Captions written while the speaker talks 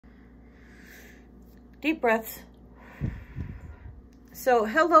Deep breaths. So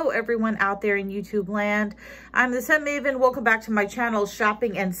hello everyone out there in YouTube land. I'm the Scent Maven. Welcome back to my channel,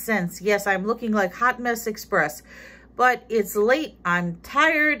 Shopping and Scents. Yes, I'm looking like Hot Mess Express, but it's late, I'm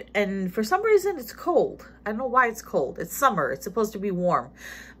tired, and for some reason it's cold. I don't know why it's cold. It's summer, it's supposed to be warm.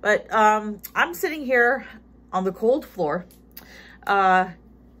 But I'm sitting here on the cold floor,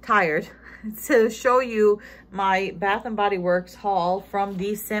 tired, to show you my Bath & Body Works haul from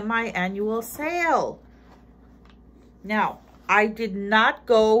the semi-annual sale. Now, I did not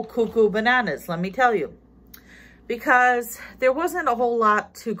go cuckoo bananas, let me tell you, because there wasn't a whole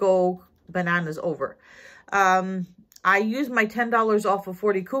lot to go bananas over. I used my $10 off of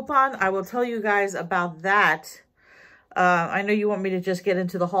 40 coupon. I will tell you guys about that. I know you want me to just get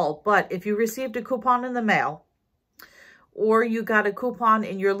into the haul, but if you received a coupon in the mail, or you got a coupon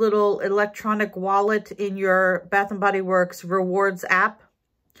in your little electronic wallet in your Bath & Body Works rewards app,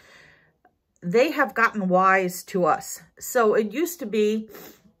 they have gotten wise to us. So it used to be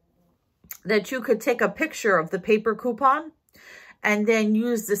that you could take a picture of the paper coupon and then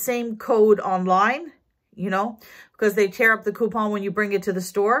use the same code online, you know, because they tear up the coupon when you bring it to the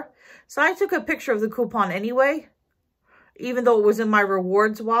store. So I took a picture of the coupon anyway, even though it was in my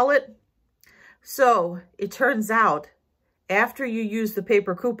rewards wallet. So it turns out after you use the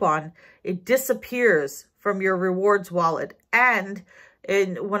paper coupon, it disappears from your rewards wallet. And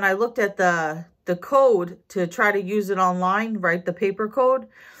when I looked at the code to try to use it online, right, the paper code,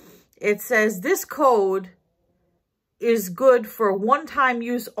 it says this code is good for one-time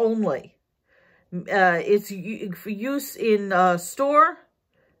use only. It's for use in store,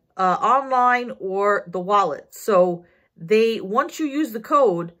 online, or the wallet. So once you use the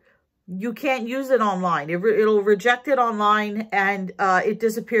code, you can't use it online. It'll reject it online, and it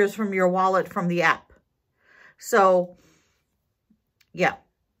disappears from your wallet from the app. So yeah,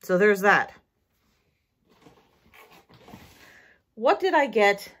 so there's that. What did I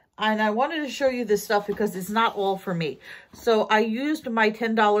get? And I wanted to show you this stuff because it's not all for me. So I used my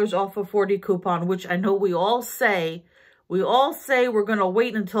 $10 off of 40 coupon, which I know we all say we're going to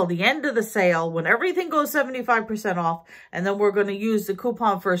wait until the end of the sale when everything goes 75% off, and then we're going to use the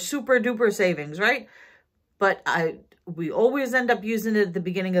coupon for super duper savings, right? But we always end up using it at the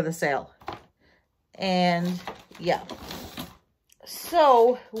beginning of the sale. And yeah.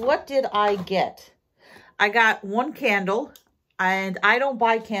 So what did I get? I got one candle, and I don't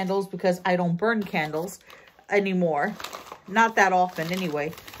buy candles because I don't burn candles anymore. Not that often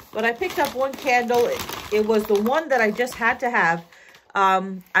anyway. But I picked up one candle. It was the one that I just had to have.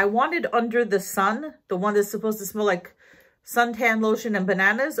 I wanted Under the Sun, the one that's supposed to smell like suntan lotion and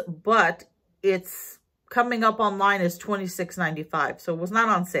bananas, but it's coming up online as $26.95. So it was not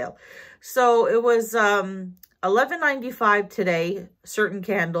on sale. So it was $11.95 today, certain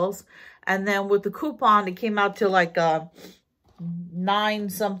candles. And then with the coupon, it came out to like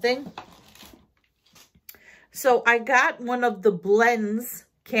 $9 something. So I got one of the blends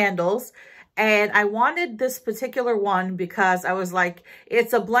candles, and I wanted this particular one because I was like,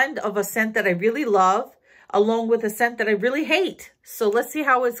 it's a blend of a scent that I really love along with a scent that I really hate. So let's see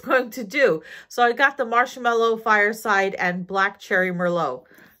how it's going to do. So I got the Marshmallow Fireside and Black Cherry Merlot.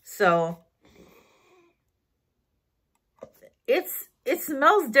 So it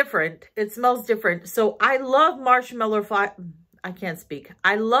smells different. It smells different. So I love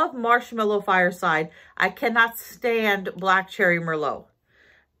I love Marshmallow Fireside. I cannot stand Black Cherry Merlot.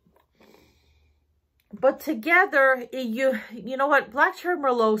 But together, you know what? Black Cherry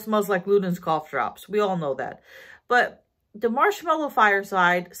Merlot smells like Luden's cough drops. We all know that. But the Marshmallow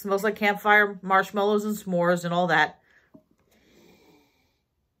Fireside smells like campfire marshmallows and s'mores and all that.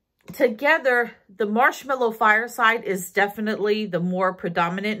 Together, the Marshmallow Fireside is definitely the more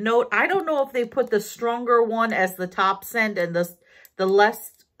predominant note. I don't know if they put the stronger one as the top scent and the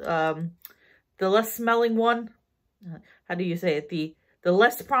less smelling one. How do you say it? The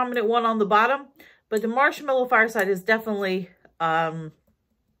less prominent one on the bottom. But the Marshmallow Fireside is definitely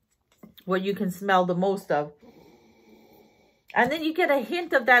what you can smell the most of. And then you get a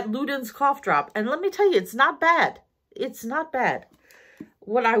hint of that Luden's cough drop. And let me tell you, it's not bad. It's not bad.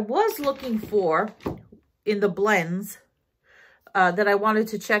 What I was looking for in the blends that I wanted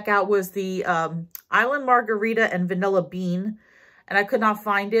to check out was the Island Margarita and Vanilla Bean. And I could not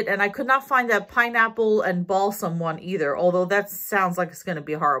find it. And I could not find that Pineapple and Balsam one either. Although that sounds like it's going to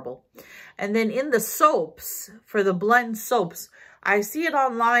be horrible. And then in the soaps, for the blend soaps, I see it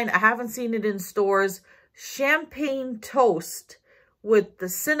online. I haven't seen it in stores. Champagne Toast with the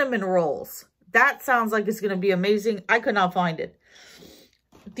cinnamon rolls. That sounds like it's going to be amazing. I could not find it.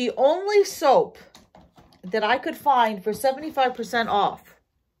 The only soap that I could find for 75% off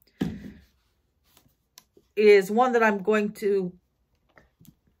is one that I'm going to,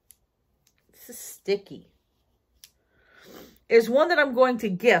 this is sticky, is one that I'm going to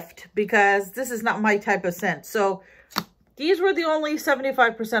gift because this is not my type of scent. So these were the only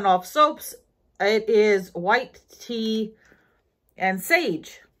 75% off soaps. It is white tea and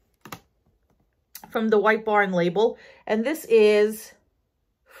sage from the White Barn label. And this is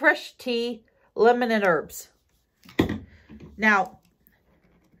fresh tea, lemon and herbs. Now,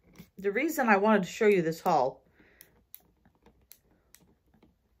 the reason I wanted to show you this haul,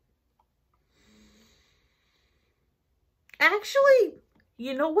 actually,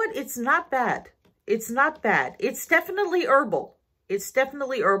 you know what? It's not bad. It's not bad. It's definitely herbal. It's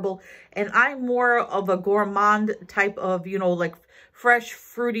definitely herbal. And I'm more of a gourmand type of, you know, like fresh,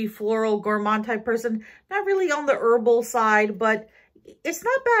 fruity, floral, gourmand type person. Not really on the herbal side, but it's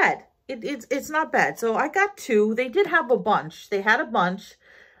not bad. It's not bad. So I got 2. They did have a bunch. They had a bunch,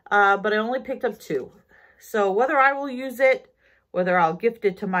 but I only picked up 2. So whether I will use it, whether I'll gift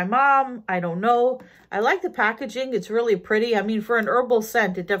it to my mom, I don't know. I like the packaging. It's really pretty. I mean, for an herbal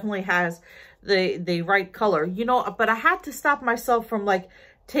scent, it definitely has the right color, you know, but I had to stop myself from like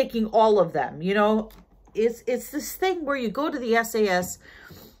taking all of them, you know. It's this thing where you go to the SAS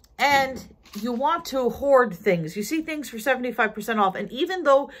and you want to hoard things. You see things for 75% off. And even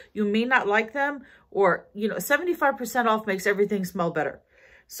though you may not like them, or, you know, 75% off makes everything smell better.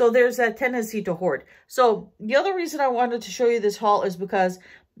 So there's that tendency to hoard. So the other reason I wanted to show you this haul is because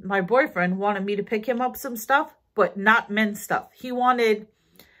my boyfriend wanted me to pick him up some stuff, but not men's stuff. He wanted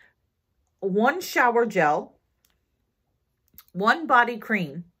 1 shower gel, 1 body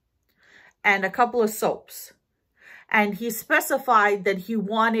cream, and a couple of soaps. And he specified that he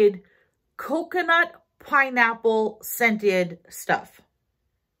wanted coconut pineapple scented stuff.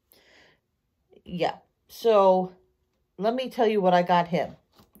 Yeah. So let me tell you what I got him.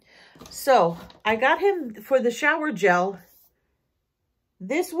 So I got him for the shower gel.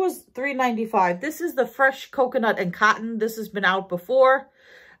 This was $3.95. This is the fresh coconut and cotton. This has been out before.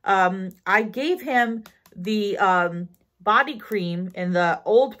 I gave him the body cream in the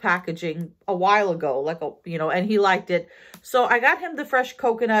old packaging a while ago, like, you know, and he liked it. So I got him the fresh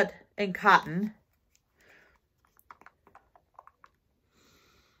coconut and cotton.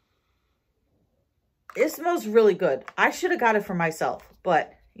 It smells really good. I should have got it for myself,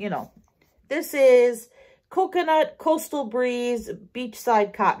 but, you know, this is coconut, coastal breeze,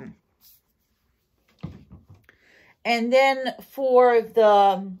 beachside cotton. And then for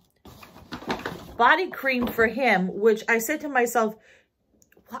the body cream for him, which I said to myself,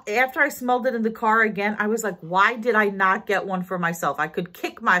 after I smelled it in the car again, I was like, why did I not get one for myself? I could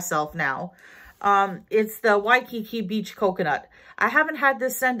kick myself now. It's the Waikiki Beach Coconut. I haven't had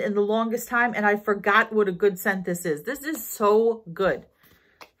this scent in the longest time, and I forgot what a good scent this is. This is so good.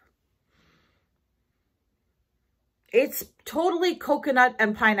 It's totally coconut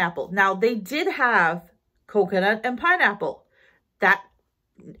and pineapple. Now, they did have coconut and pineapple, that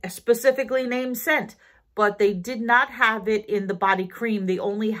specifically named scent, but they did not have it in the body cream. They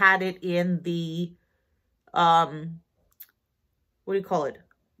only had it in the, what do you call it?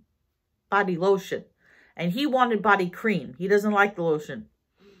 Body lotion. And he wanted body cream. He doesn't like the lotion.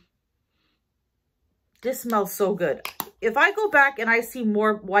 This smells so good. If I go back and I see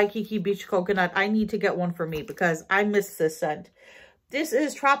more Waikiki Beach Coconut, I need to get one for me because I miss this scent. This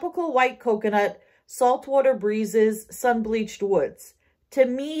is Tropical White Coconut, Saltwater Breezes, Sun-Bleached Woods. To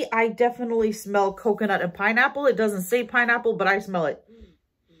me, I definitely smell coconut and pineapple. It doesn't say pineapple, but I smell it.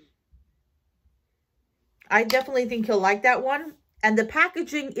 I definitely think he'll like that one. And the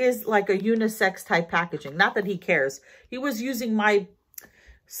packaging is like a unisex type packaging. Not that he cares. He was using my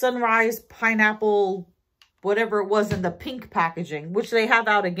Sunrise Pineapple, whatever it was, in the pink packaging, which they have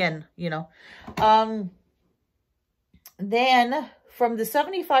out again, you know. Then from the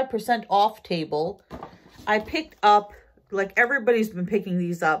 75% off table, I picked up, like everybody's been picking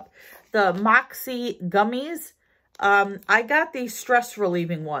these up, the Moxie gummies. I got these stress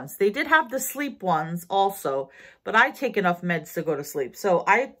relieving ones. They did have the sleep ones also, but I take enough meds to go to sleep. So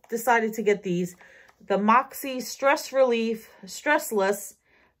I decided to get these, the Moxie Stress Relief Stressless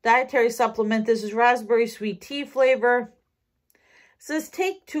Dietary Supplement. This is raspberry sweet tea flavor. It says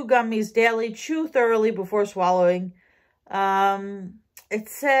take 2 gummies daily, chew thoroughly before swallowing. It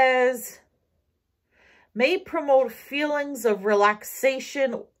says may promote feelings of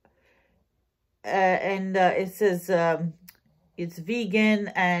relaxation. It says it's vegan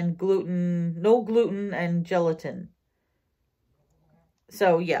and gluten, no gluten and gelatin.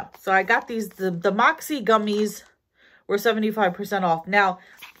 So yeah, so I got these, the Moxie gummies were 75% off. Now,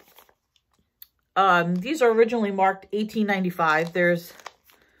 these are originally marked $18.95. There's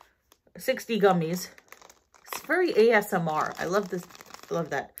 60 gummies. very ASMR. I love this. I love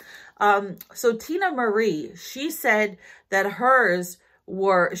that. So Tina Marie, she said that hers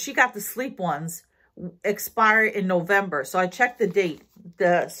were, she got the sleep ones expire in November. So I checked the date.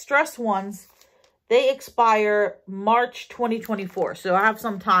 The stress ones, they expire March 2024. So I have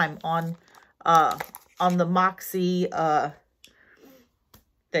some time on the Moxie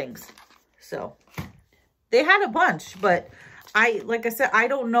things. So they had a bunch, but like I said, I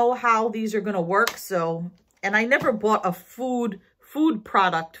don't know how these are going to work. So, and I never bought a food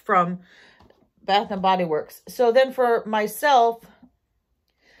product from Bath & Body Works. So then for myself,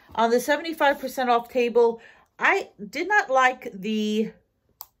 on the 75% off table, I did not like the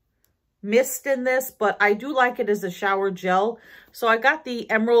mist in this, but I do like it as a shower gel. So I got the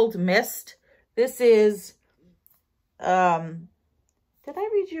Emerald Mist. This is, did I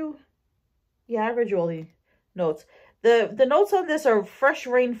read you? Yeah, I read you all the notes. The notes on this are Fresh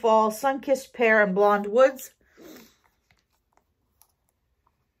Rainfall, Sun-Kissed Pear, and Blonde Woods.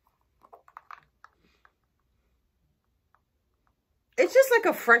 It's just like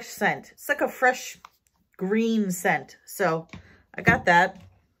a fresh scent. It's like a fresh green scent. So I got that.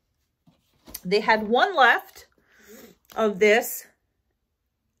 They had one left of this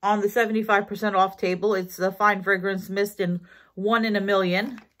on the 75% off table. It's the Fine Fragrance Mist in 1 in a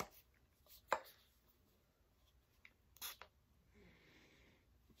Million.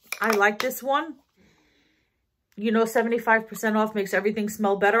 I like this one. You know, 75% off makes everything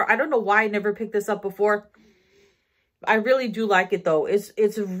smell better. I don't know why I never picked this up before. I really do like it though. It's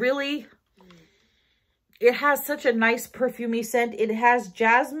really, it has such a nice perfumey scent. It has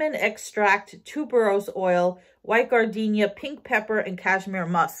jasmine extract, tuberose oil, white gardenia, pink pepper, and cashmere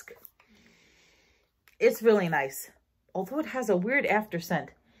musk. It's really nice. Although it has a weird after scent.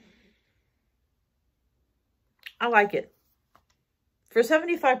 I like it. For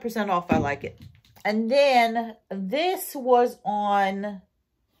 75% off, I like it. And then this was on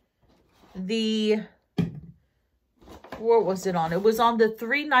the, what was it on? It was on the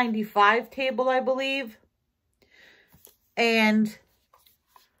 $3.95 table, I believe. And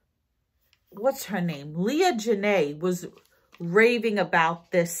what's her name? Leah Janae was raving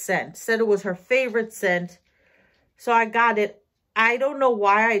about this scent. Said it was her favorite scent. So I got it. I don't know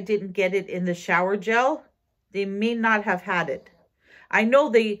why I didn't get it in the shower gel. They may not have had it. I know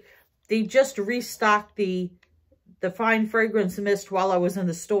they just restocked the Fine Fragrance Mist while I was in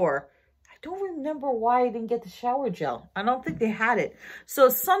the store. I don't remember why I didn't get the shower gel. I don't think they had it. So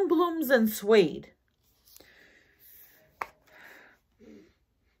Sunblooms and Suede.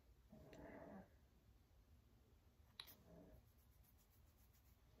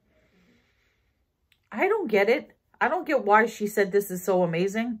 I don't get it. I don't get why she said this is so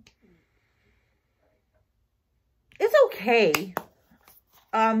amazing. It's okay.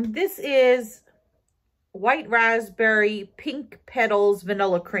 This is White Raspberry, Pink Petals,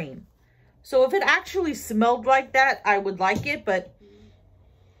 Vanilla Cream. So if it actually smelled like that, I would like it, but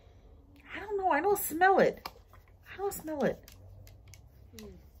I don't know. I don't smell it. I don't smell it.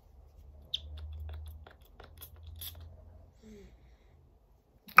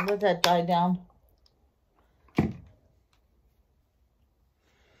 Let that die down.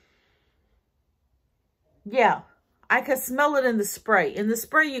 Yeah, I could smell it in the spray. In the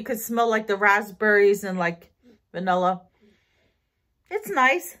spray, you could smell like the raspberries and like vanilla. It's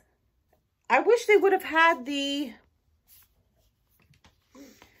nice. I wish they would have had the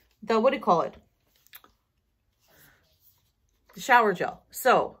what do you call it? The shower gel.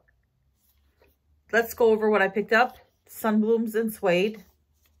 So, let's go over what I picked up. Sunblooms and Suede.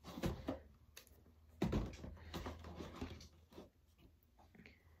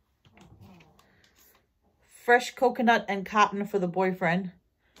 Fresh Coconut and Cotton for the boyfriend.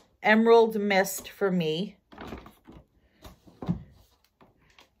 Emerald Mist for me.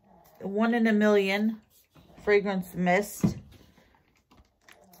 1 in a Million Fragrance Mist.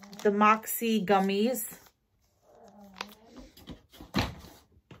 The Moxie Gummies.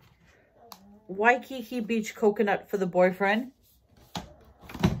 Waikiki Beach Coconut for the boyfriend.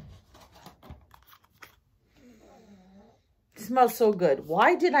 It smells so good.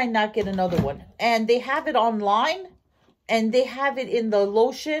 Why did I not get another one? And they have it online, and they have it in the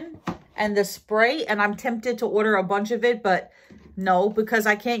lotion and the spray, and I'm tempted to order a bunch of it, but no, because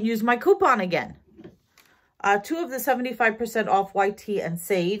I can't use my coupon again. 2 of the 75% off White Tea and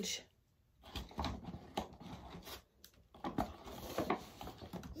Sage.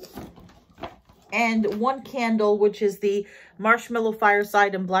 And 1 candle, which is the Marshmallow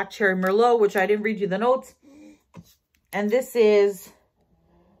Fireside and Black Cherry Merlot, which I didn't read you the notes. And this is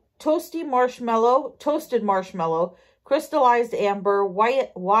toasted marshmallow, crystallized amber,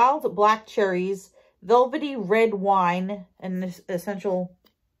 wild black cherries, velvety red wine and essential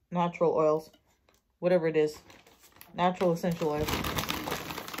natural oils. Whatever it is. Natural essential oils.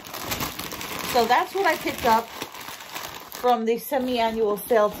 So that's what I picked up from the semi-annual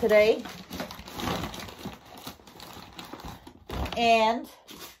sale today. And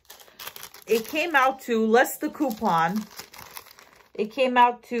it came out to, less the coupon, it came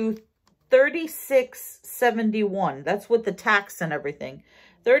out to $36.71. That's with the tax and everything.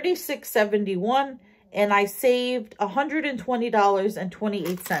 $36.71, and I saved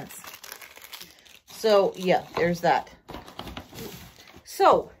 $120.28. So, yeah, there's that.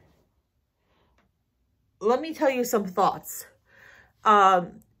 So, let me tell you some thoughts.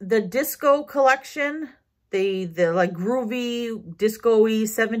 The disco collection, the like groovy, disco-y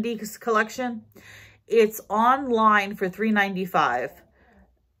 70s collection, it's online for $3.95.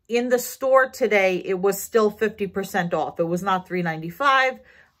 In the store today, it was still 50% off. It was not $3.95.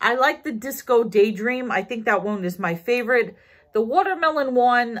 I like the Disco Daydream. I think that one is my favorite. The watermelon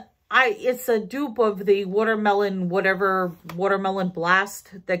one, it's a dupe of the watermelon, watermelon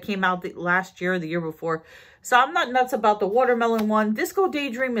blast that came out last year, the year before. So I'm not nuts about the watermelon one. Disco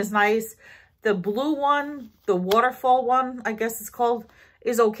Daydream is nice. The blue one, the waterfall one, I guess it's called,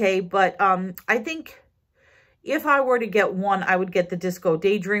 is okay. But I think if I were to get one, I would get the Disco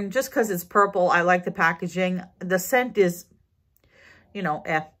Daydream just because it's purple. I like the packaging. The scent is, you know,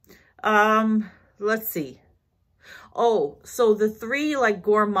 let's see. Oh, so the 3 like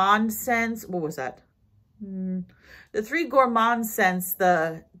gourmand scents, what was that? The 3 gourmand scents,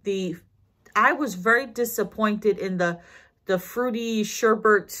 I was very disappointed in the fruity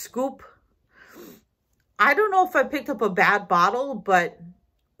sherbet scoop. I don't know if I picked up a bad bottle, but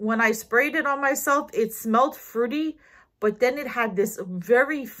when I sprayed it on myself, it smelled fruity, but then it had this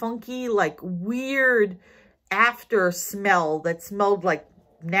very funky, like weird after smell that smelled like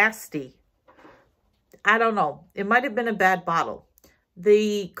nasty. I don't know. It might have been a bad bottle.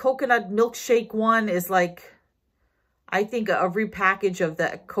 The coconut milkshake one is like, I think, a repackage of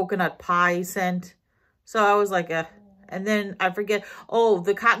the coconut pie scent. So I was like, and then I forget, oh,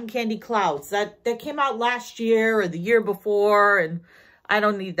 the cotton candy clouds. That came out last year or the year before, and I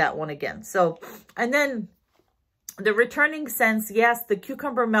don't need that one again. So, and then the returning scents, yes, the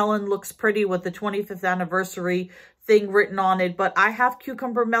cucumber melon looks pretty with the 25th anniversary thing written on it, but I have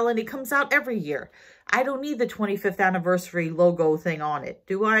cucumber melon. It comes out every year. I don't need the 25th anniversary logo thing on it.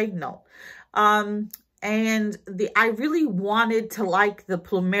 Do I? No. And I really wanted to like the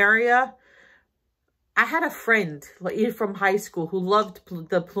Plumeria. I had a friend from high school who loved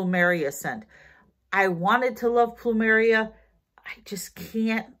the Plumeria scent. I wanted to love Plumeria. I just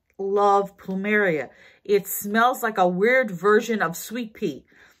can't love Plumeria. It smells like a weird version of sweet pea.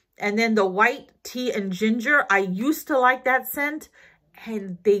 And then the white tea and ginger, I used to like that scent,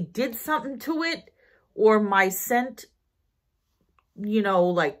 and they did something to it, or my scent, you know,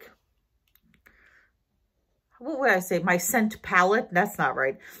 like, what would I say? My scent palette, that's not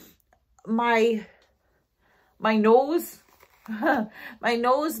right. My nose,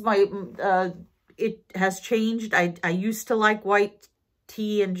 it has changed. I used to like white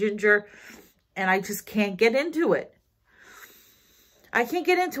tea and ginger, and I just can't get into it. I can't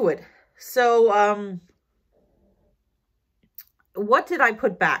get into it. So, what did I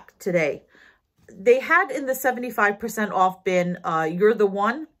put back today? They had in the 75% off bin, You're the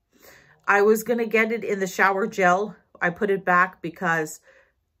One. I was going to get it in the shower gel. I put it back because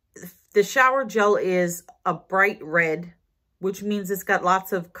the shower gel is a bright red, which means it's got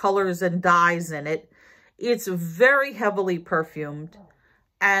lots of colors and dyes in it. It's very heavily perfumed,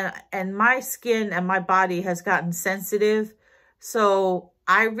 and my skin and my body has gotten sensitive. So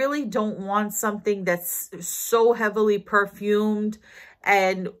I really don't want something that's so heavily perfumed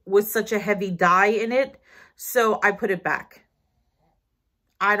and with such a heavy dye in it. So I put it back.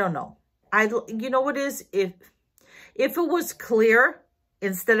 I don't know. You know what it is? If it was clear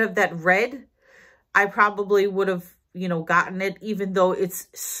instead of that red, I probably would have, you know, gotten it, even though it's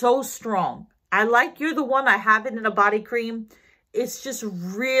so strong. I like You're the One. I have it in a body cream. It's just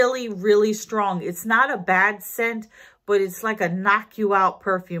really, really strong. It's not a bad scent, but it's like a knock you out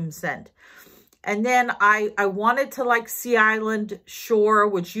perfume scent. And then I wanted to like Sea Island Shore,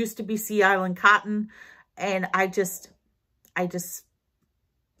 which used to be Sea Island Cotton. And I just,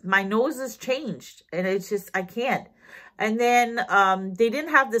 my nose has changed, and it's just, I can't. And then they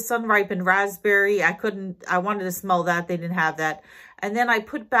didn't have the Sun Ripened Raspberry. I wanted to smell that. They didn't have that. And then I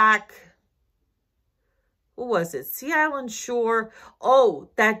put back, what was it? Sea Island Shore.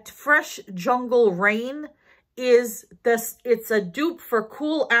 Oh, that Fresh Jungle Rain is this, it's a dupe for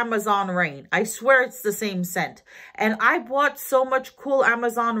Cool Amazon Rain. I swear it's the same scent. And I bought so much Cool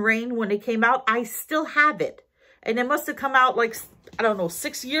Amazon Rain when it came out. I still have it. And it must have come out like, I don't know,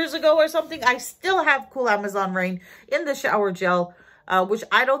 6 years ago or something. I still have Cool Amazon Rain in the shower gel, which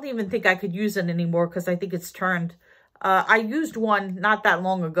I don't even think I could use it anymore because I think it's turned. I used one not that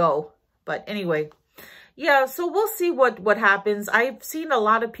long ago. But anyway, yeah, so we'll see what happens. I've seen a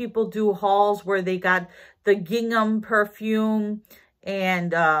lot of people do hauls where they got the gingham perfume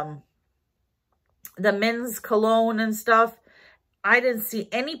and the men's cologne and stuff. I didn't see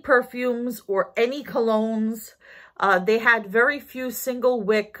any perfumes or any colognes. They had very few single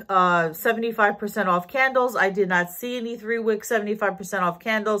wick 75% off candles. I did not see any 3-wick 75% off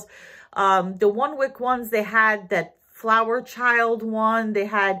candles. The 1-wick ones, they had that Flower Child one. They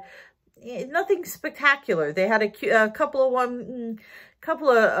had nothing spectacular. They had a couple of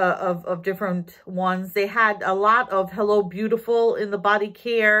different ones. They had a lot of Hello Beautiful in the body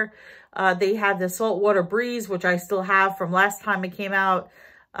care. They had the Saltwater Breeze, which I still have from last time it came out.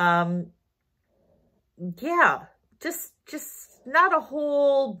 Yeah, just not a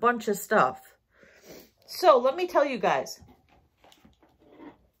whole bunch of stuff. So let me tell you guys,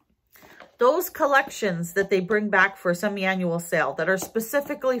 those collections that they bring back for semi-annual sale, that are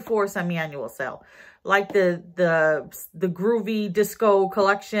specifically for semi-annual sale, like the Groovy Disco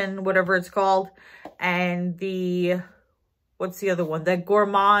collection, whatever it's called, and the, what's the other one? The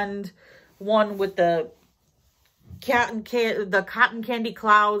Gourmand one with the cotton candy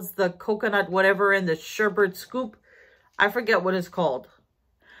clouds, the coconut whatever, and the sherbet scoop. I forget what it's called.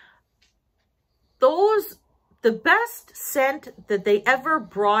 Those, the best scent that they ever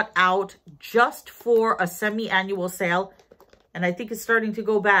brought out just for a semi-annual sale, and I think it's starting to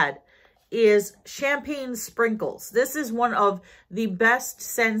go bad, is Champagne Sprinkles. This is one of the best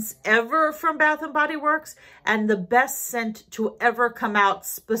scents ever from Bath & Body Works, and the best scent to ever come out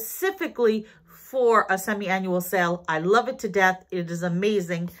specifically for a semi-annual sale. I love it to death. It is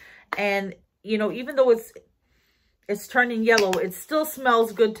amazing. And, you know, even though it's turning yellow, it still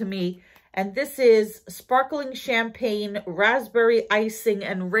smells good to me. And this is Sparkling Champagne, Raspberry Icing,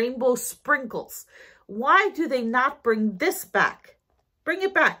 and Rainbow Sprinkles. Why do they not bring this back? Bring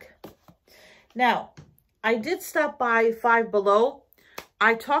it back. Now, I did stop by Five Below.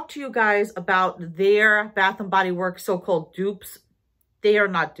 I talked to you guys about their Bath & Body Works so-called dupes. They are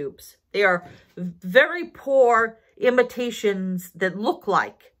not dupes. They are very poor imitations that look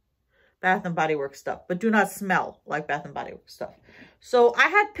like Bath & Body Works stuff, but do not smell like Bath & Body Works stuff. So I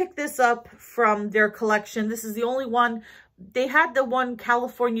had picked this up from their collection. This is the only one. They had the one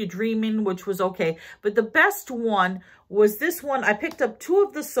California Dreamin', which was okay. But the best one was this one. I picked up 2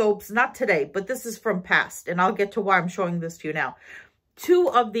 of the soaps, not today, but this is from past. And I'll get to why I'm showing this to you now. 2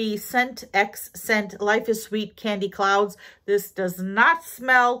 of the Scent X Scent Life is Sweet Candy Clouds. This does not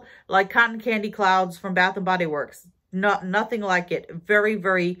smell like cotton candy clouds from Bath & Body Works. Nothing like it. Very,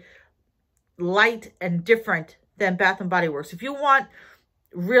 very light and different than Bath & Body Works. If you want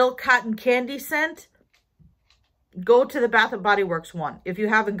real cotton candy scent, go to the Bath & Body Works one if you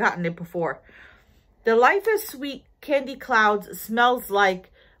haven't gotten it before. The Life is Sweet Candy Clouds smells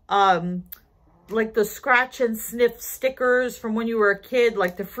like the scratch and sniff stickers from when you were a kid,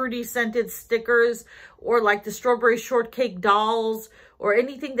 like the fruity scented stickers, or like the strawberry shortcake dolls, or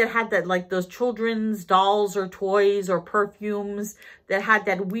anything that had that, like those children's dolls or toys or perfumes that had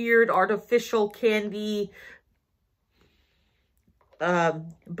that weird artificial candy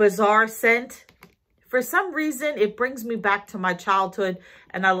bizarre scent. For some reason, it brings me back to my childhood,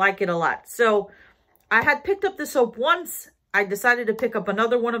 and I like it a lot. So I had picked up the soap once. I decided to pick up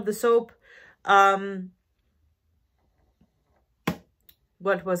another one of the soap.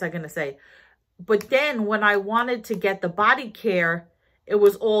 What was I going to say? But then when I wanted to get the body care, it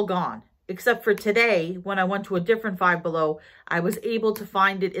was all gone. Except for today, when I went to a different Five Below, I was able to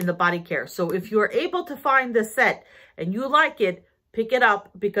find it in the body care. So if you're able to find this set and you like it, pick it up,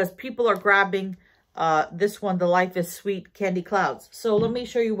 because people are grabbing this one, the Life is Sweet Candy Clouds. So let me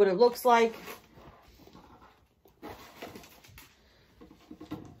show you what it looks like.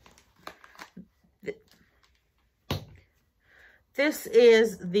 This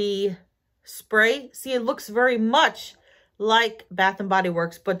is the spray. See, it looks very much like Bath & Body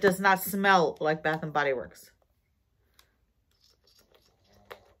Works, but does not smell like Bath & Body Works.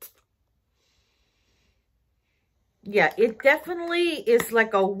 Yeah, it definitely is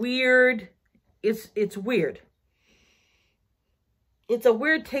like a weird, it's weird. It's a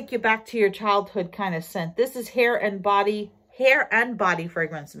weird take you back to your childhood kind of scent. This is hair and body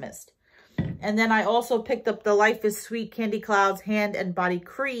fragrance mist. And then I also picked up the Life is Sweet Candy Clouds Hand and Body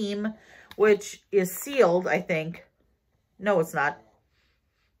Cream, which is sealed, I think. No, it's not.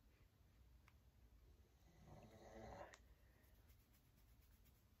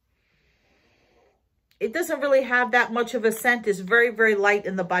 It doesn't really have that much of a scent. It's very, very light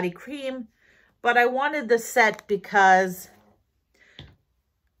in the body cream. But I wanted the set because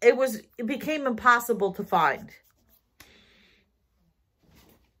it became impossible to find.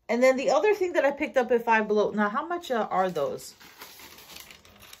 And then the other thing that I picked up at Five Below. Now, how much are those?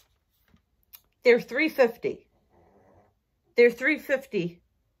 They're $3.50. They're $3.50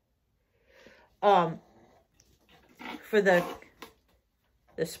 for the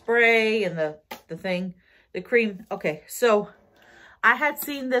spray and the thing, the cream. Okay, so I had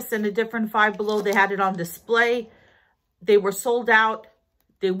seen this in a different Five Below. They had it on display. They were sold out.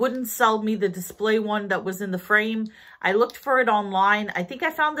 They wouldn't sell me the display one that was in the frame. I looked for it online. I think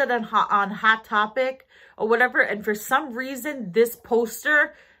I found it on Hot Topic or whatever. And for some reason, this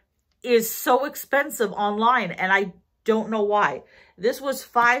poster is so expensive online. And I don't know why. This was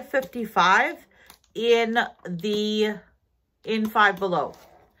 $5.55 in Five Below.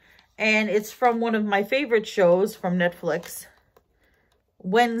 And it's from one of my favorite shows from Netflix,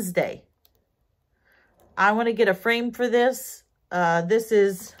 Wednesday. I want to get a frame for this. This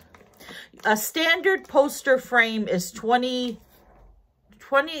is a standard poster frame is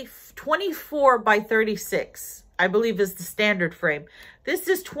 24 by 36, I believe is the standard frame. This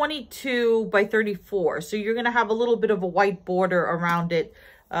is 22 by 34. So you're going to have a little bit of a white border around it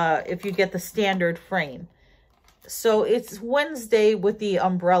if you get the standard frame. So it's Wednesday with the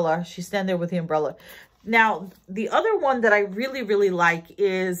umbrella. She's standing there with the umbrella. Now, the other one that I really, really like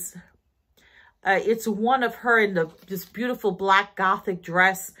is, it's one of her in this beautiful black gothic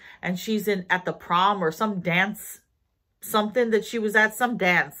dress. And she's at the prom or some dance, something that she was at, some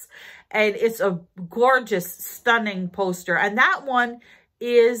dance. And it's a gorgeous, stunning poster. And that one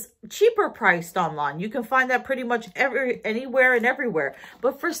is cheaper priced online. You can find that pretty much anywhere and everywhere.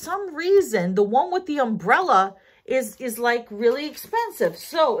 But for some reason, the one with the umbrella is like really expensive.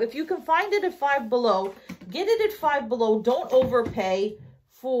 So if you can find it at Five Below, get it at Five Below. Don't overpay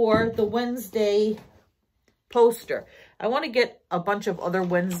for the Wednesday poster. I want to get a bunch of other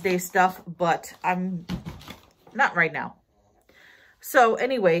Wednesday stuff, but I'm not right now. So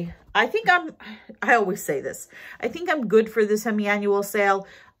anyway, I think I always say this. I think I'm good for this semi-annual sale.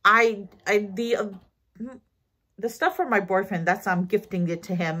 The stuff for my boyfriend, I'm gifting it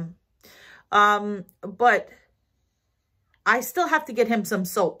to him. But I still have to get him some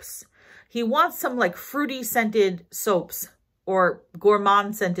soaps. He wants some like fruity scented soaps or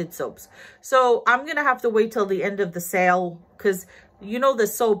gourmand scented soaps. So I'm going to have to wait till the end of the sale because you know the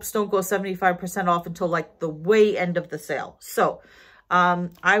soaps don't go 75% off until like the way end of the sale. So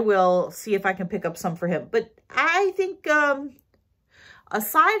I will see if I can pick up some for him. But I think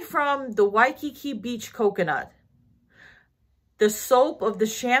aside from the Waikiki Beach Coconut, the soap of the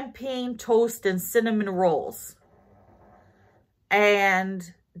Champagne Toast and Cinnamon Rolls,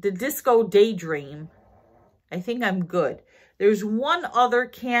 and the Disco Daydream, I think I'm good. There's one other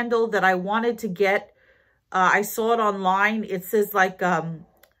candle that I wanted to get. I saw it online. It says like,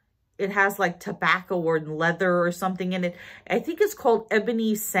 it has like tobacco or leather or something in it. I think it's called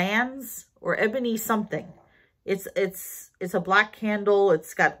Ebony Sands or Ebony something. It's a black candle.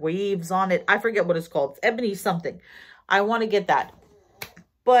 It's got waves on it. I forget what it's called. It's Ebony something. I want to get that.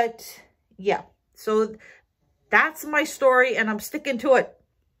 But yeah, so that's my story and I'm sticking to it.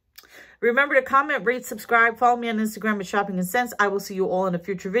 Remember to comment, rate, subscribe, follow me on Instagram at Shopping and Sense. I will see you all in a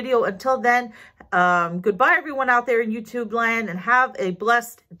future video. Until then, goodbye everyone out there in YouTube land and have a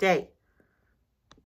blessed day.